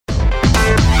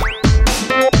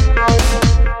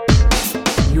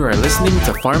You are listening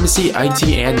to Pharmacy IT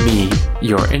and Me,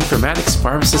 your informatics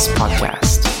pharmacist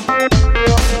podcast.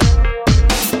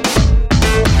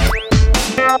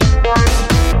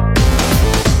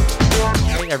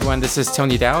 Hey everyone, this is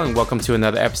Tony Dow and welcome to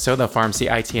another episode of Pharmacy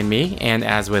IT and Me. And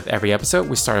as with every episode,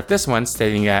 we start off this one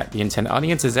stating that the intended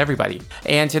audience is everybody.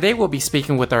 And today we'll be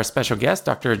speaking with our special guest,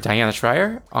 Dr. Diana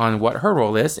Schreier, on what her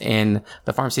role is in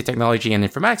the pharmacy technology and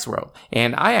informatics world.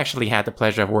 And I actually had the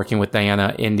pleasure of working with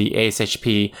Diana in the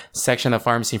ASHP section of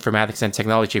Pharmacy Informatics and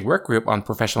Technology work group on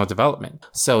professional development.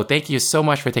 So thank you so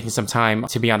much for taking some time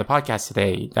to be on the podcast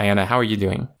today. Diana, how are you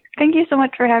doing? Thank you so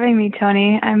much for having me,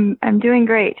 Tony. I'm doing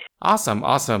great.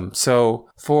 Awesome. So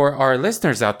for our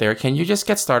listeners out there, can you just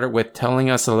get started with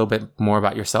telling us a little bit more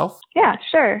about yourself? Yeah,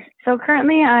 sure. So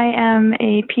currently I am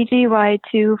a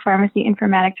PGY2 pharmacy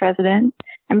informatics resident.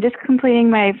 I'm just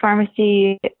completing my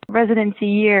pharmacy residency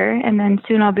year, and then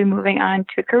soon I'll be moving on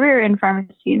to a career in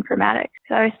pharmacy informatics.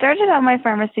 So I started out my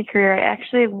pharmacy career. I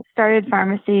actually started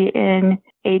pharmacy in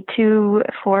a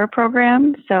 2-4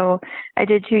 program. So I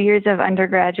did 2 years of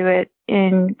undergraduate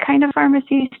in kind of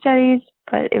pharmacy studies,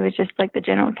 but it was just like the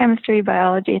general chemistry,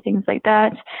 biology, things like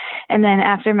that. And then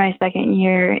after my second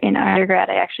year in undergrad,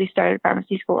 I actually started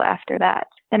pharmacy school after that.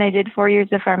 Then I did 4 years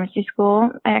of pharmacy school.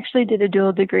 I actually did a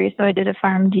dual degree, so I did a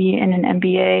PharmD and an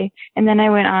MBA. And then I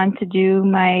went on to do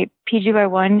my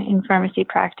PGY1 in pharmacy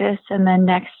practice, and then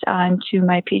next on to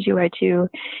my PGY2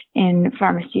 in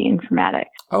pharmacy informatics.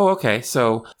 Oh, okay.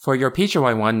 So for your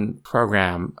PGY1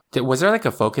 program, was there like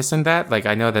a focus in that? Like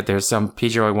I know that there's some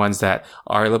PGY1s that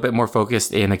are a little bit more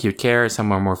focused in acute care,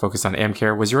 some are more focused on M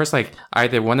care. Was yours like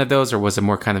either one of those or was it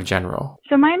more kind of general?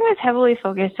 So mine was heavily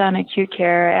focused on acute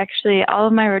care. Actually, all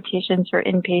of my rotations were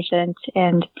inpatient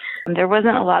and there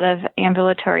wasn't a lot of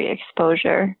ambulatory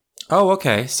exposure. Oh,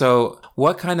 okay. So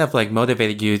what kind of like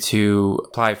motivated you to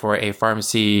apply for a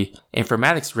pharmacy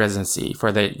informatics residency for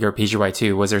your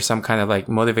PGY2? Was there some kind of like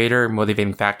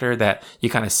motivating factor that you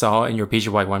kind of saw in your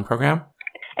PGY1 program?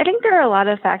 I think there are a lot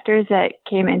of factors that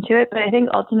came into it, but I think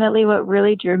ultimately what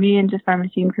really drew me into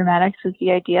pharmacy informatics was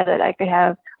the idea that I could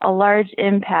have a large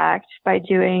impact by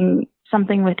doing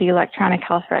something with the electronic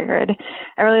health record.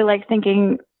 I really like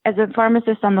thinking as a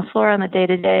pharmacist on the floor on the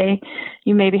day-to-day,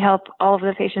 you maybe help all of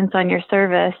the patients on your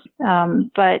service.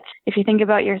 But if you think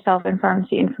about yourself in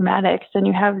pharmacy informatics, then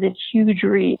you have this huge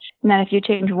reach. And that if you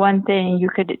change one thing, you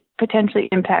could potentially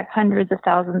impact hundreds of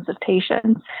thousands of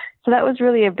patients. So that was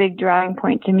really a big drawing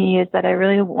point to me, is that I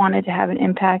really wanted to have an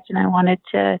impact and I wanted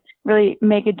to really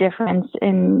make a difference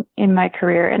in my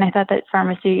career. And I thought that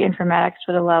pharmacy informatics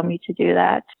would allow me to do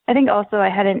that. I think also I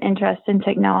had an interest in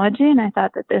technology and I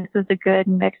thought that this was a good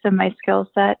mix of my skill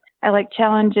set. I like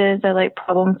challenges, I like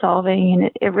problem solving,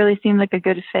 and it really seemed like a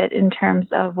good fit in terms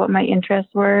of what my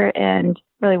interests were and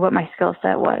really what my skill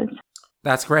set was.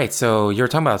 That's great. So you're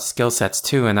talking about skill sets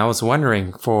too. And I was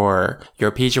wondering for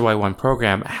your PGY1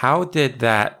 program, how did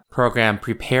that program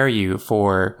prepare you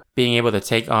for being able to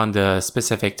take on the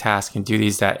specific tasks and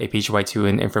duties that a PGY2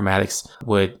 in informatics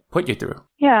would put you through?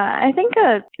 Yeah, I think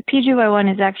a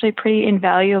PGY1 is actually pretty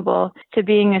invaluable to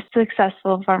being a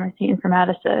successful pharmacy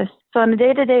informaticist. So on a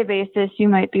day-to-day basis, you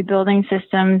might be building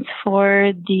systems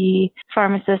for the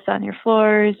pharmacists on your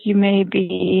floors. You may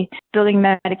be building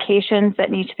medications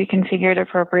that need to be configured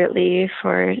appropriately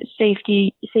for safe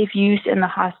use in the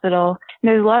hospital. And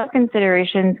there's a lot of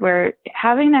considerations where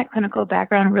having that clinical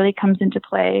background really comes into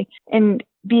play and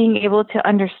being able to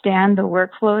understand the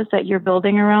workflows that you're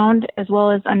building around, as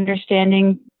well as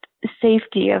understanding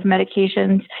safety of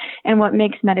medications and what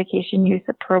makes medication use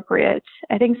appropriate.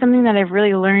 I think something that I've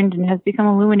really learned and has become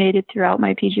illuminated throughout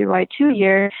my PGY2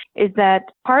 year is that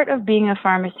part of being a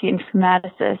pharmacy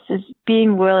informaticist is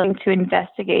being willing to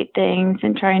investigate things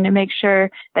and trying to make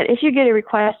sure that if you get a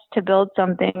request to build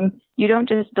something, you don't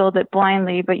just build it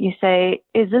blindly, but you say,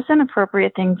 is this an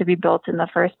appropriate thing to be built in the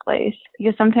first place?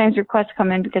 Because sometimes requests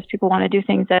come in because people want to do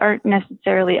things that aren't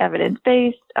necessarily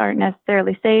evidence-based, aren't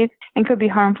necessarily safe, and could be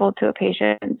harmful to a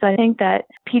patient. So I think that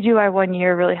PGY1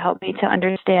 year really helped me to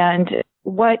understand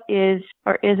what is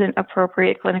or isn't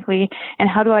appropriate clinically, and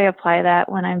how do I apply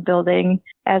that when I'm building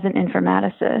as an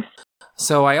informaticist.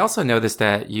 So I also noticed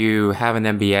that you have an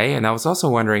MBA, and I was also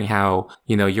wondering how,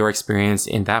 your experience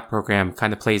in that program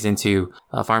kind of plays into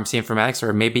pharmacy informatics,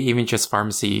 or maybe even just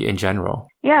pharmacy in general.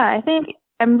 Yeah, I think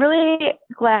I'm really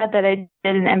glad that I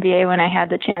did an MBA when I had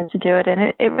the chance to do it.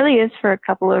 And it really is for a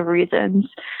couple of reasons,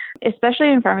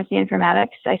 especially in pharmacy informatics.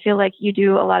 I feel like you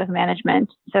do a lot of management.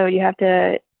 So you have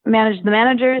to manage the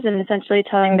managers and essentially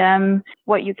telling them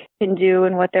what you can do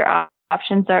and what their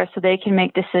options are so they can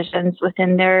make decisions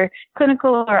within their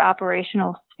clinical or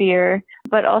operational sphere,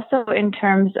 but also in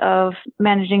terms of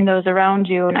managing those around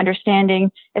you and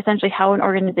understanding essentially how an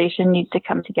organization needs to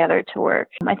come together to work.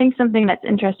 I think something that's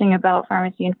interesting about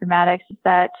pharmacy informatics is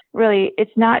that really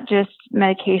it's not just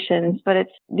medications, but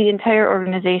it's the entire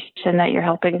organization that you're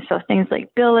helping. So things like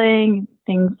billing,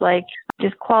 things like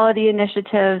just quality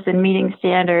initiatives and meeting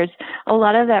standards, a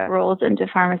lot of that rolls into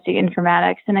pharmacy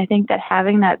informatics. And I think that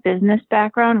having that business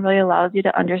background really allows you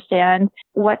to understand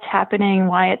what's happening,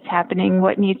 why it's happening,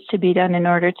 what needs to be done in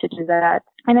order to do that.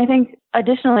 And I think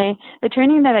additionally, the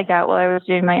training that I got while I was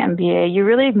doing my MBA, you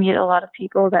really meet a lot of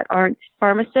people that aren't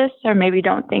pharmacists or maybe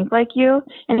don't think like you.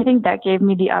 And I think that gave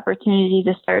me the opportunity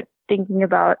to start thinking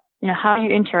about how you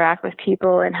interact with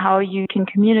people and how you can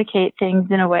communicate things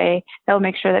in a way that will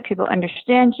make sure that people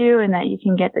understand you and that you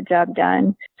can get the job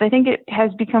done. So I think it has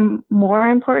become more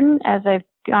important as I've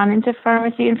gone into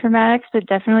pharmacy informatics, but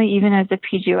definitely even as a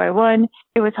PGY1,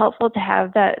 it was helpful to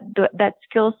have that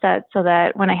skill set so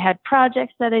that when I had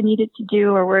projects that I needed to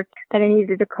do or work that I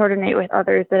needed to coordinate with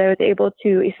others, that I was able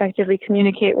to effectively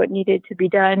communicate what needed to be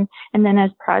done. And then as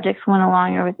projects went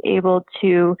along, I was able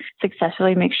to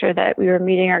successfully make sure that we were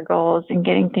meeting our goals and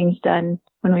getting things done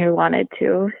when we wanted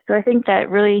to. So I think that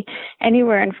really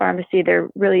anywhere in pharmacy, there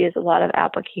really is a lot of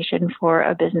application for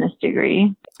a business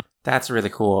degree. That's really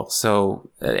cool.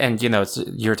 So, and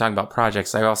you're talking about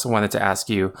projects. I also wanted to ask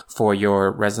you for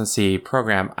your residency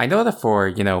program. I know that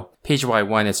for,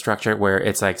 PGY1 is structured where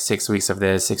it's like 6 weeks of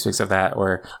this, 6 weeks of that,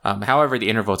 or however the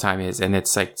interval time is. And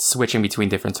it's like switching between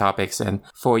different topics. And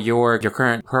for your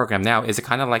current program now, is it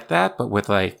kind of like that, but with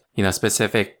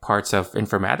specific parts of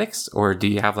informatics? Or do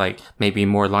you have maybe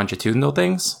more longitudinal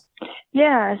things?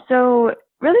 Yeah. So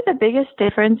really the biggest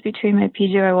difference between my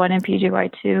PGY1 and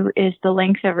PGY2 is the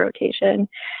length of rotation.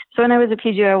 So when I was a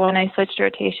PGY1, I switched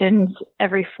rotations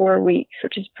every 4 weeks,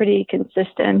 which is pretty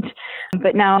consistent.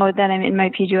 But now that I'm in my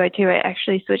PGY2, I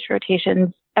actually switch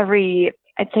rotations every,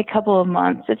 I'd say, couple of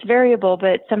months. It's variable,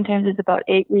 but sometimes it's about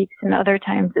 8 weeks and other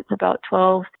times it's about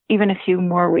 12, even a few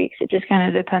more weeks. It just kind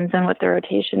of depends on what the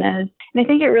rotation is. And I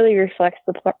think it really reflects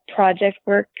the project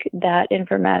work that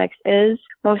informatics is.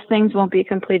 Most things won't be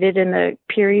completed in the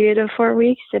period of 4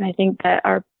 weeks. And I think that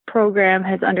our program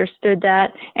has understood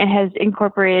that and has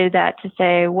incorporated that to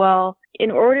say, well, in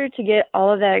order to get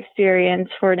all of that experience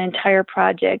for an entire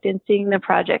project and seeing the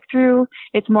project through,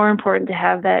 it's more important to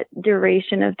have that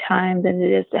duration of time than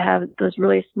it is to have those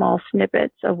really small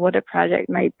snippets of what a project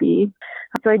might be.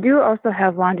 So I do also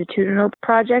have longitudinal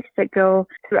projects that go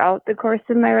throughout the course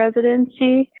of my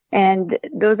residency. And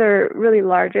those are really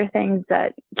larger things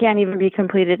that can't even be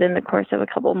completed in the course of a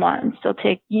couple months. They'll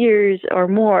take years or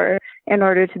more in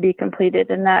order to be completed.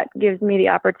 And that gives me the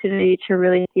opportunity to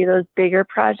really see those bigger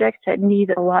projects that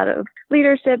need a lot of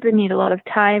leadership and need a lot of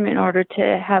time in order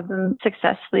to have them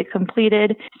successfully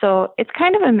completed. So it's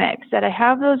kind of a mix that I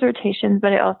have those rotations,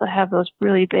 but I also have those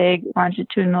really big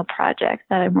longitudinal projects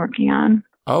that I'm working on.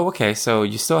 Oh, okay. So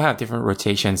you still have different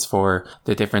rotations for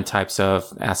the different types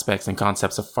of aspects and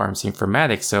concepts of pharmacy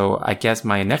informatics. So I guess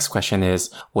my next question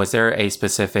is, was there a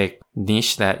specific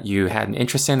niche that you had an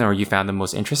interest in or you found the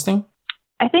most interesting?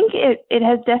 I think it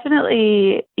has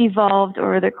definitely evolved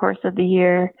over the course of the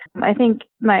year. I think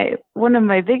one of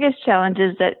my biggest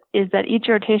challenges is that each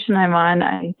rotation I'm on,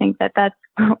 I think that that's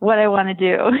what I want to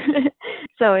do.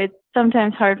 So it's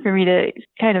sometimes hard for me to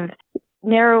kind of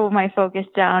narrow my focus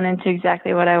down into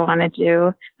exactly what I want to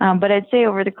do. But I'd say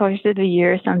over the course of the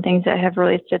year, some things that have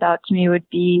really stood out to me would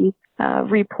be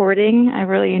reporting. I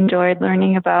really enjoyed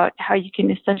learning about how you can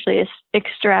essentially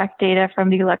extract data from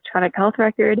the electronic health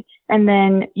record and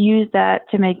then use that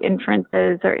to make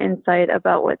inferences or insight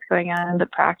about what's going on in the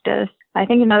practice. I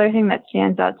think another thing that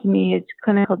stands out to me is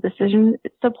clinical decision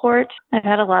support. I've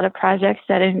had a lot of projects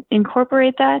that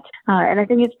incorporate that, and I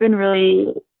think it's been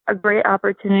really a great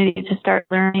opportunity to start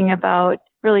learning about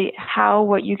really how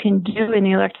what you can do in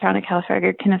the electronic health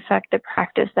record can affect the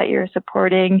practice that you're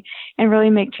supporting and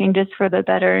really make changes for the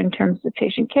better in terms of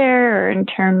patient care or in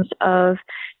terms of,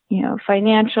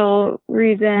 financial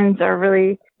reasons or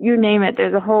really, you name it.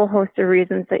 There's a whole host of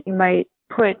reasons that you might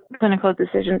put clinical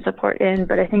decision support in,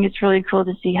 but I think it's really cool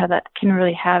to see how that can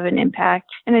really have an impact.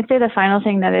 And I'd say the final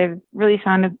thing that I've really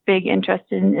found a big interest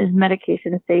in is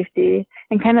medication safety.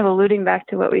 And kind of alluding back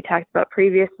to what we talked about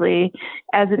previously,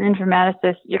 as an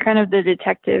informaticist, you're kind of the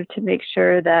detective to make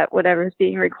sure that whatever is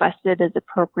being requested is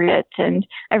appropriate. And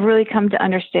I've really come to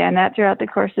understand that throughout the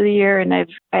course of the year. And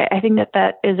I think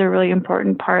that is a really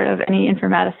important part of any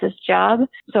informaticist job.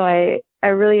 So I I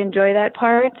really enjoy that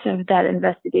part of that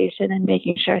investigation and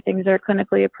making sure things are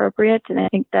clinically appropriate. And I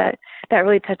think that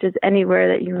really touches anywhere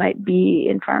that you might be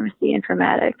in pharmacy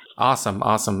informatics.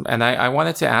 Awesome. And I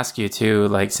wanted to ask you too,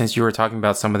 like, since you were talking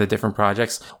about some of the different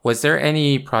projects, was there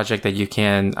any project that you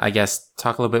can, I guess,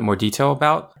 talk a little bit more detail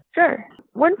about? Sure.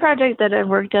 One project that I've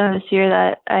worked on this year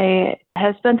that I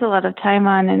have spent a lot of time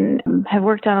on and have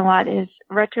worked on a lot is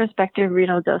retrospective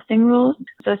renal dosing rules.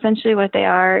 So essentially what they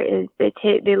are is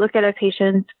they look at a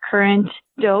patient's current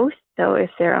dose. So if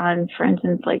they're on, for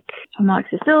instance, like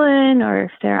amoxicillin, or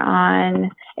if they're on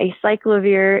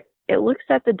acyclovir, it looks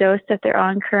at the dose that they're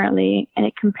on currently, and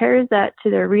it compares that to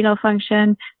their renal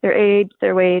function, their age,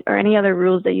 their weight, or any other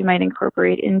rules that you might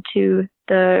incorporate into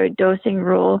the dosing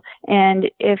rule.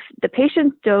 And if the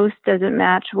patient's dose doesn't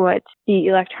match what the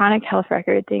electronic health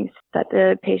record thinks that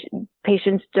the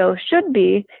patient's dose should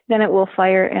be, then it will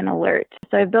fire an alert.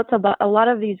 So I've built a lot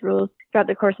of these rules throughout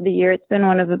the course of the year. It's been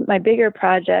one of my bigger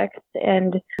projects.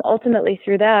 And ultimately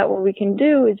through that, what we can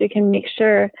do is we can make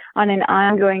sure on an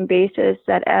ongoing basis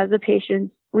that as the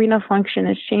patient's renal function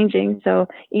is changing, so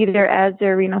either as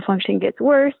their renal function gets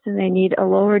worse and they need a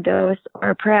lower dose,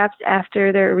 or perhaps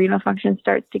after their renal function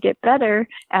starts to get better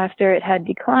after it had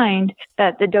declined,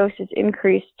 that the dose is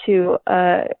increased to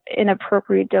an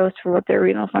appropriate dose for what their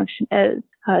renal function is.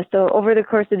 So over the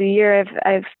course of the year,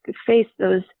 I've faced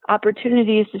those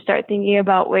opportunities to start thinking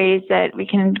about ways that we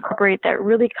can incorporate that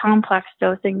really complex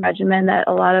dosing regimen that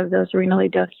a lot of those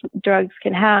renally dosed drugs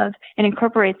can have, and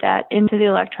incorporate that into the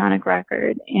electronic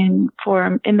record in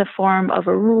the form of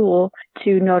a rule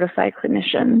to notify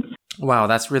clinicians. Wow,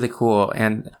 that's really cool.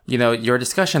 And, your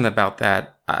discussion about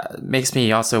that makes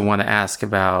me also want to ask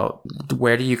about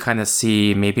where do you kind of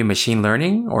see maybe machine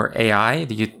learning or AI?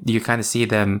 Do you kind of see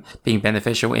them being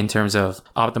beneficial in terms of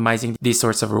optimizing these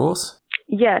sorts of rules?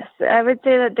 Yes, I would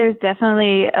say that there's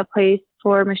definitely a place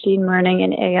for machine learning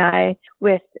and AI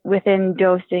within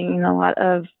dosing in a lot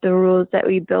of the rules that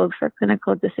we build for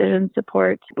clinical decision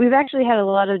support. We've actually had a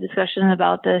lot of discussion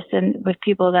about this and with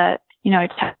people that, I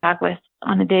talk with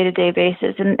on a day-to-day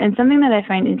basis. And something that I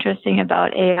find interesting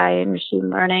about AI and machine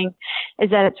learning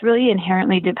is that it's really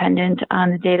inherently dependent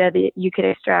on the data that you could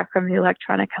extract from the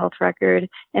electronic health record,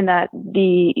 and that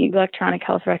the electronic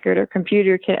health record or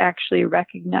computer can actually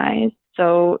recognize.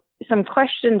 So some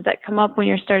questions that come up when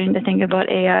you're starting to think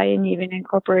about AI and even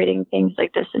incorporating things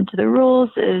like this into the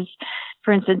rules is,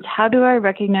 for instance, how do I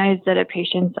recognize that a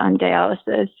patient's on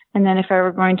dialysis? And then if I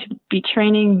were going to be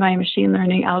training my machine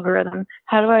learning algorithm,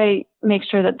 how do I make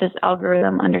sure that this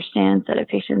algorithm understands that a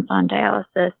patient's on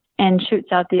dialysis and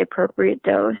shoots out the appropriate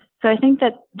dose? So I think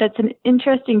that that's an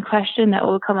interesting question that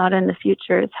will come out in the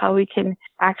future, is how we can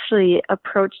actually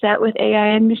approach that with AI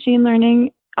and machine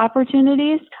learning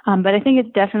opportunities. But I think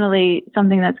it's definitely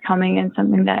something that's coming, and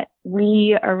something that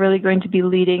we are really going to be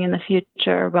leading in the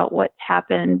future about what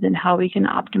happens and how we can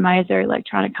optimize our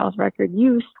electronic health record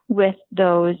use with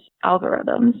those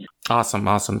algorithms.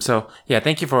 Awesome. So yeah,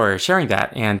 thank you for sharing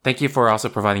that. And thank you for also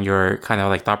providing your kind of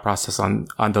like thought process on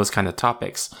those kind of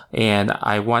topics. And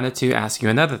I wanted to ask you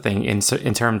another thing in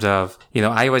terms of,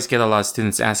 I always get a lot of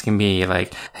students asking me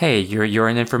like, hey, you're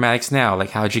in informatics now.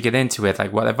 Like, how'd you get into it?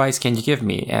 Like, what advice can you give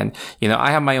me? And, I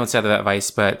have my own set of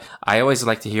advice, but I always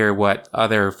like to hear what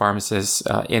other pharmacists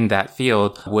in that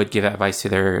field would give advice to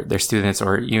their students,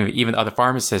 or even other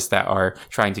pharmacists that are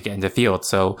trying to get into the field.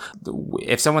 So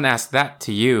if someone asked that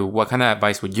to you, what kind of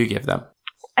advice would you give them?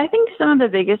 I think some of the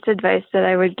biggest advice that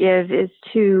I would give is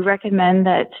to recommend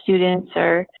that students,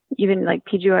 or even like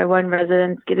PGY1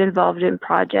 residents, get involved in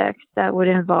projects that would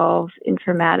involve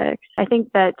informatics. I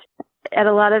think that at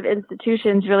a lot of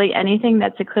institutions, really anything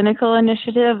that's a clinical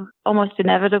initiative almost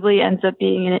inevitably ends up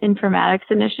being an informatics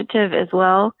initiative as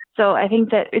well. So I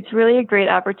think that it's really a great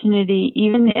opportunity,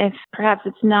 even if perhaps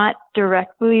it's not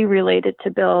directly related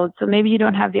to build. So maybe you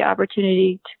don't have the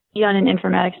opportunity to be on an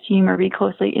informatics team or be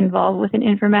closely involved with an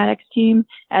informatics team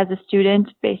as a student,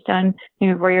 based on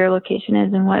where your location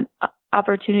is and what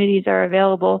opportunities are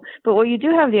available. But what you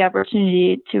do have the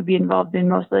opportunity to be involved in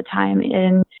most of the time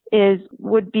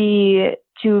would be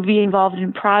to be involved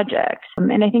in projects.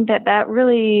 And I think that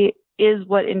really is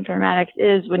what informatics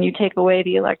is. When you take away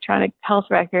the electronic health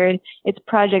record, it's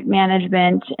project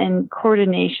management and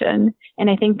coordination. And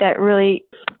I think that really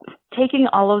taking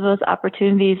all of those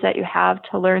opportunities that you have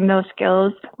to learn those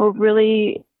skills will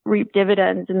really reap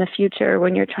dividends in the future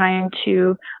when you're trying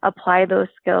to apply those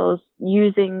skills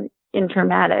using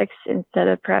informatics instead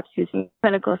of perhaps using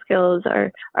clinical skills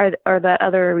or that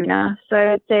other arena. So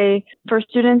I would say for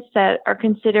students that are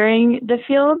considering the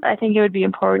field, I think it would be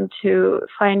important to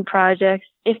find projects.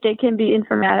 If they can be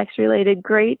informatics related,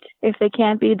 great. If they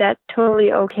can't be, that's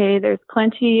totally okay. There's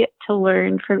plenty to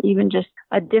learn from even just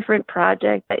a different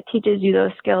project that teaches you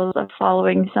those skills of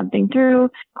following something through,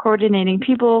 coordinating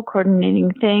people,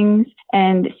 coordinating things,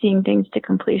 and seeing things to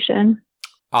completion.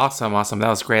 Awesome. That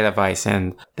was great advice.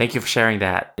 And thank you for sharing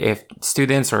that. If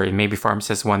students or maybe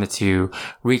pharmacists wanted to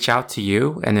reach out to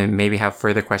you and then maybe have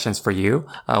further questions for you,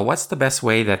 what's the best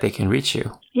way that they can reach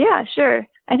you? Yeah, sure.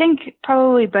 I think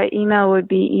probably by email would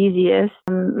be easiest.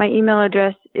 My email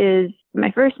address is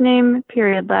my first name,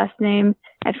 period, last name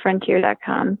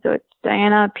 @frontier.com. So it's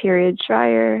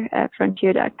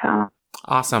Diana.Schreier@frontier.com.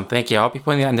 Awesome. Thank you. I'll be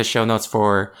putting that in the show notes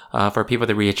for people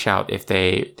to reach out if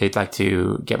they'd like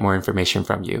to get more information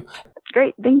from you.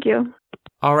 Great. Thank you.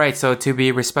 All right. So to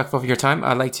be respectful of your time,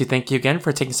 I'd like to thank you again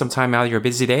for taking some time out of your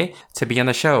busy day to be on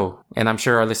the show. And I'm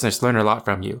sure our listeners learn a lot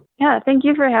from you. Yeah. Thank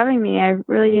you for having me. I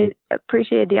really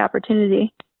appreciate the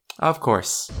opportunity. Of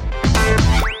course.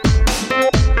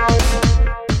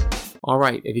 All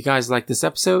right, if you guys like this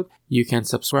episode, you can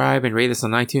subscribe and rate us on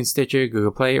iTunes, Stitcher,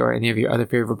 Google Play, or any of your other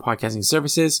favorite podcasting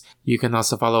services. You can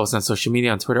also follow us on social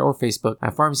media on Twitter or Facebook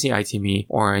at PharmacyITME,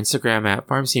 or on Instagram at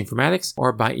PharmacyInformatics,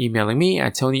 or by emailing me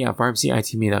at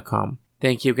tony@pharmacyitme.com.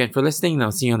 Thank you again for listening, and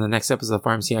I'll see you on the next episode of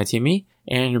Pharmacy ITME.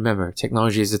 And remember,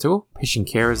 technology is the tool, patient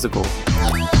care is the goal.